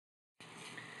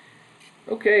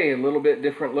Okay, a little bit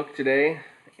different look today,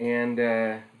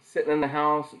 and sitting in the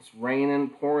house, it's raining,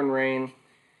 pouring rain,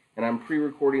 and I'm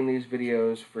pre-recording these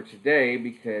videos for today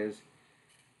because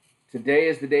today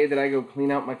is the day that I go clean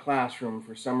out my classroom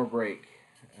for summer break.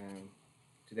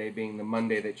 Today being the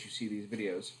Monday that you see these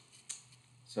videos.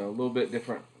 So a little bit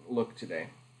different look today.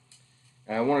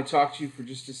 I want to talk to you for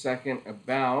just a second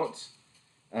about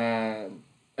a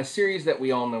series that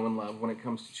we all know and love when it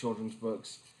comes to children's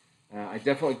books. I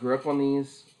definitely grew up on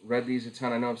these, read these a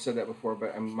ton. I know I've said that before,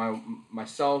 but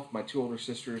myself, my two older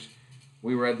sisters,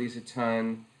 we read these a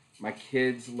ton. My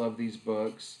kids love these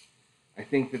books. I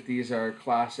think that these are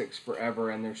classics forever,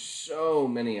 and there's so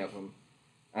many of them.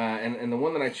 And the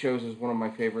one that I chose is one of my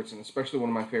favorites, and especially one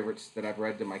of my favorites that I've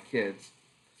read to my kids.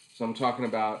 So I'm talking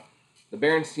about the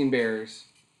Berenstain Bears,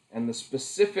 and the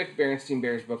specific Berenstain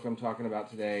Bears book I'm talking about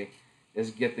today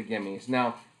is Get the Gimmes.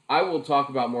 Now, I will talk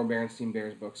about more Berenstain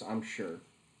Bears books, I'm sure.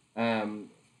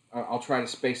 I'll try to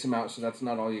space them out so that's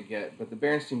not all you get. But the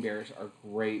Berenstain Bears are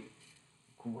great,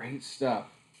 great stuff.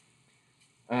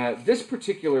 This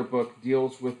particular book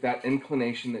deals with that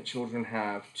inclination that children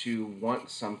have to want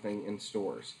something in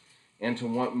stores and to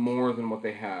want more than what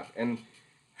they have. And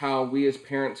how we as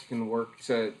parents can work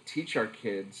to teach our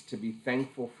kids to be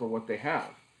thankful for what they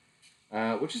have,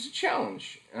 which is a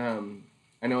challenge.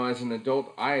 I know as an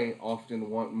adult, I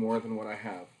often want more than what I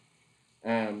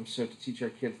have. So to teach our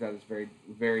kids that is very,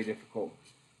 very difficult.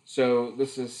 So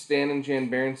this is Stan Jan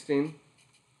Berenstain.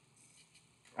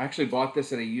 I actually bought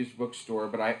this at a used bookstore,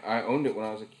 but I owned it when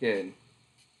I was a kid.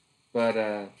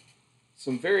 But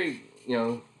some very,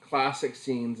 classic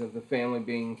scenes of the family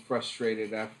being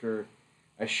frustrated after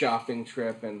a shopping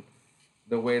trip and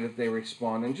the way that they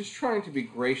respond and just trying to be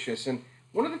gracious. And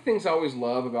one of the things I always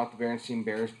love about the Berenstain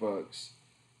Bears books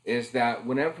is that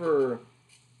whenever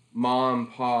Mom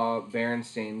and Pa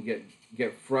Berenstain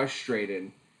get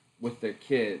frustrated with their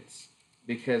kids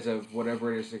because of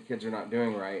whatever it is their kids are not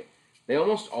doing right, they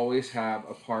almost always have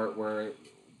a part where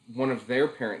one of their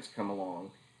parents come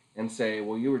along and say,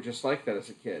 well, you were just like that as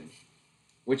a kid.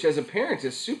 Which as a parent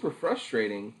is super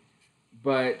frustrating,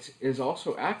 but is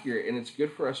also accurate, and it's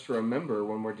good for us to remember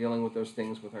when we're dealing with those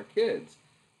things with our kids,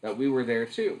 that we were there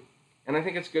too. And I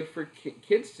think it's good for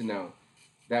kids to know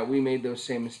that we made those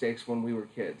same mistakes when we were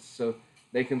kids, so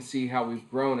they can see how we've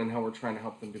grown and how we're trying to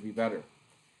help them to be better.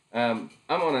 I'm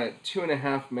on a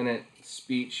 2.5-minute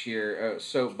speech here,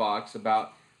 soapbox,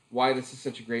 about why this is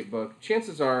such a great book.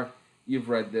 Chances are you've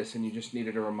read this and you just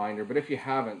needed a reminder, but if you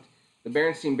haven't, the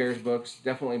Berenstain Bears books,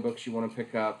 definitely books you want to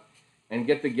pick up, and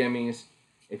Get the Gimmes.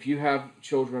 If you have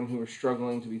children who are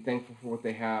struggling to be thankful for what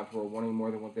they have, who are wanting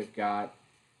more than what they've got,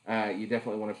 you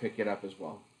definitely want to pick it up as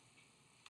well.